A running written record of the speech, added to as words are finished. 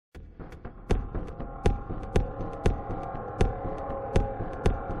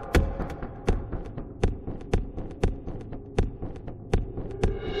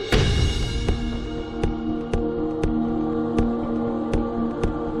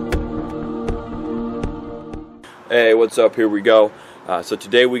Hey, what's up? Here we go. So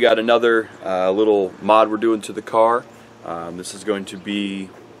today we got another little mod we're doing to the car. This is going to be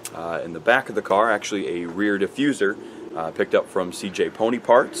in the back of the car, actually a rear diffuser picked up from CJ Pony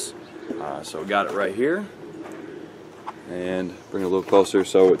Parts. So we got it right here, and bring it a little closer.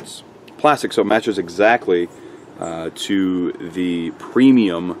 So it's plastic, so it matches exactly to the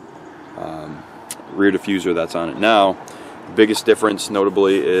premium rear diffuser that's on it now. The biggest difference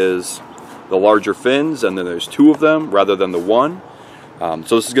notably is the larger fins, and then there's two of them rather than the one.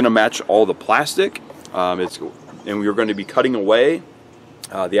 So this is going to match all the plastic, and we're going to be cutting away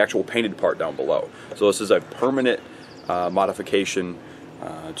the actual painted part down below. So this is a permanent modification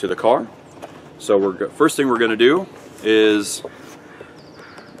to the car. So first thing we're going to do is,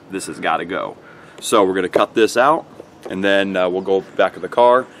 this has got to go. So we're going to cut this out, and then we'll go back of the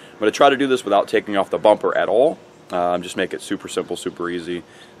car. I'm going to try to do this without taking off the bumper at all. Just make it super simple, super easy,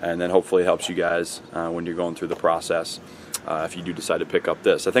 and then hopefully it helps you guys when you're going through the process if you do decide to pick up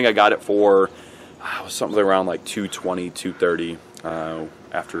this. I think I got it for something around like $220, $230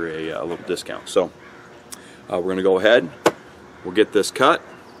 after a little discount. So we're going to go ahead, we'll get this cut,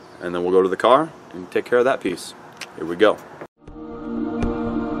 and then we'll go to the car and take care of that piece. Here we go.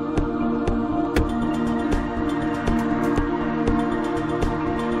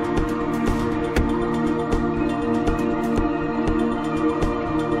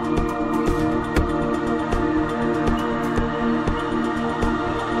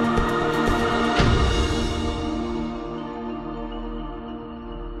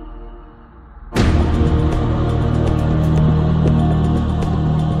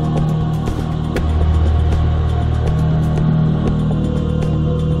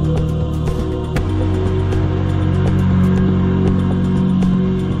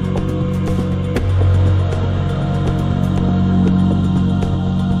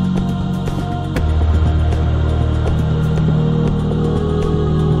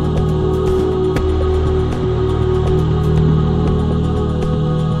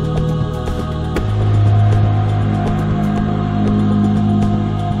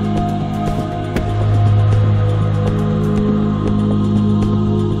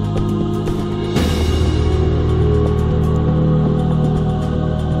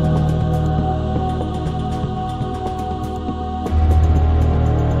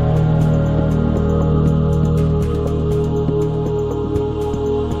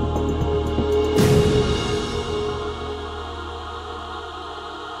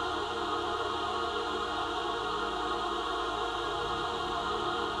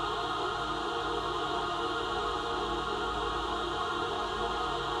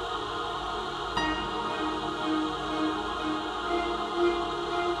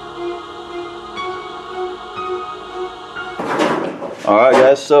 Alright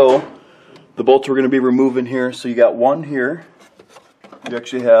guys, so the bolts we're going to be removing here, so you got one here, you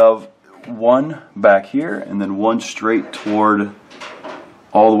actually have one back here, and then one straight toward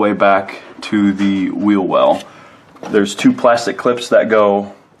all the way back to the wheel well. There's two plastic clips that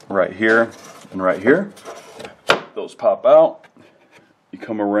go right here and right here. Those pop out. You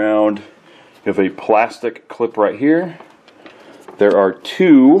come around, you have a plastic clip right here. There are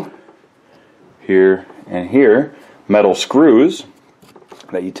two here and here, metal screws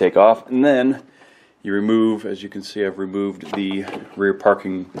that you take off, and then you remove, as you can see, I've removed the rear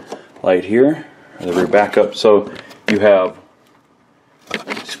parking light here, or the rear backup. So you have,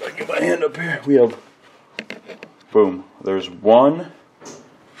 let's see if I can get my hand up here, we have, boom, there's 1,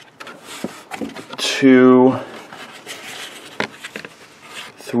 2,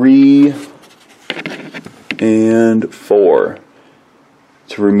 3, and 4.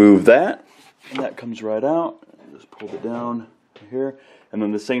 To remove that, and that comes right out. Just pull it down here. And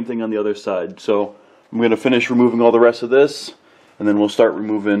then the same thing on the other side. So I'm going to finish removing all the rest of this, and then we'll start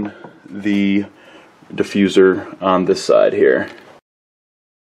removing the diffuser on this side here.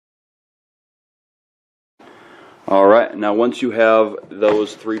 Alright, now once you have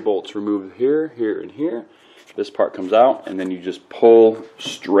those 3 bolts removed here, here, and here, this part comes out, and then you just pull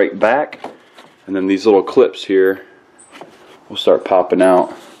straight back, and then these little clips here will start popping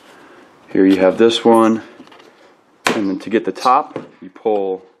out. Here you have this one. And then to get the top, you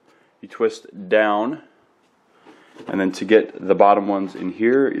twist down, and then to get the bottom ones in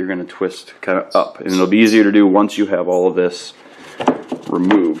here, you're going to twist kind of up, and it'll be easier to do once you have all of this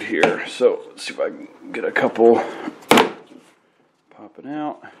removed here. So let's see if I can get a couple popping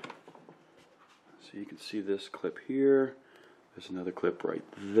out. So you can see this clip here. There's another clip right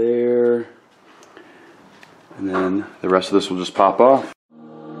there, and then the rest of this will just pop off.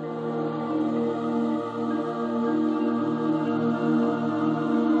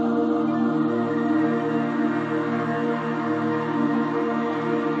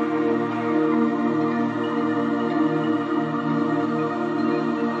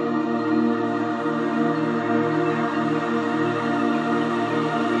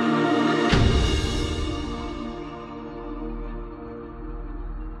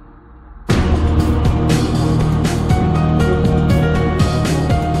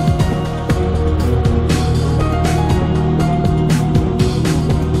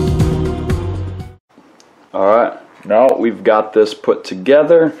 Now we've got this put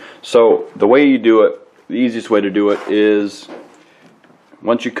together. So the way you do it, the easiest way to do it is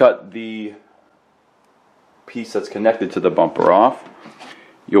once you cut the piece that's connected to the bumper off,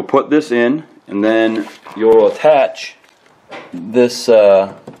 you'll put this in, and then you'll attach this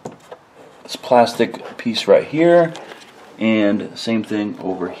this plastic piece right here, and same thing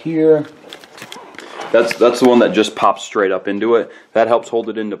over here. That's the one that just pops straight up into it. That helps hold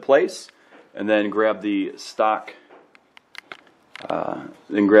it into place. And then grab the stock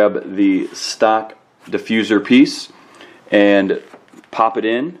diffuser piece and pop it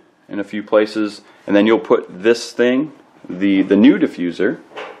in a few places, and then you'll put this thing, the new diffuser,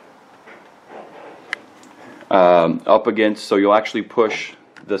 up against, so you'll actually push,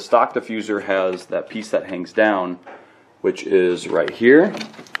 the stock diffuser has that piece that hangs down, which is right here.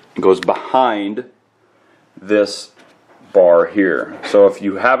 It goes behind this bar here. So if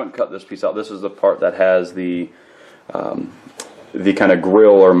you haven't cut this piece out, this is the part that has the kind of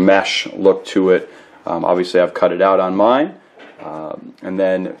grill or mesh look to it. Obviously I've cut it out on mine, and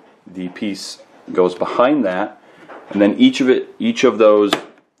then the piece goes behind that, and then each of those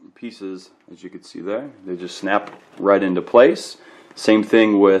pieces, as you can see there, they just snap right into place. Same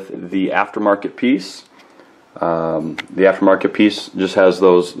thing with the aftermarket piece. The aftermarket piece just has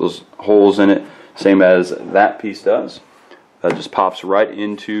those holes in it, same as that piece does. That just pops right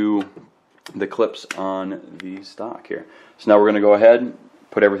into the clips on the stock here. So now we're going to go ahead,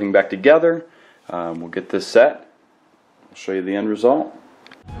 put everything back together. We'll get this set. I'll show you the end result.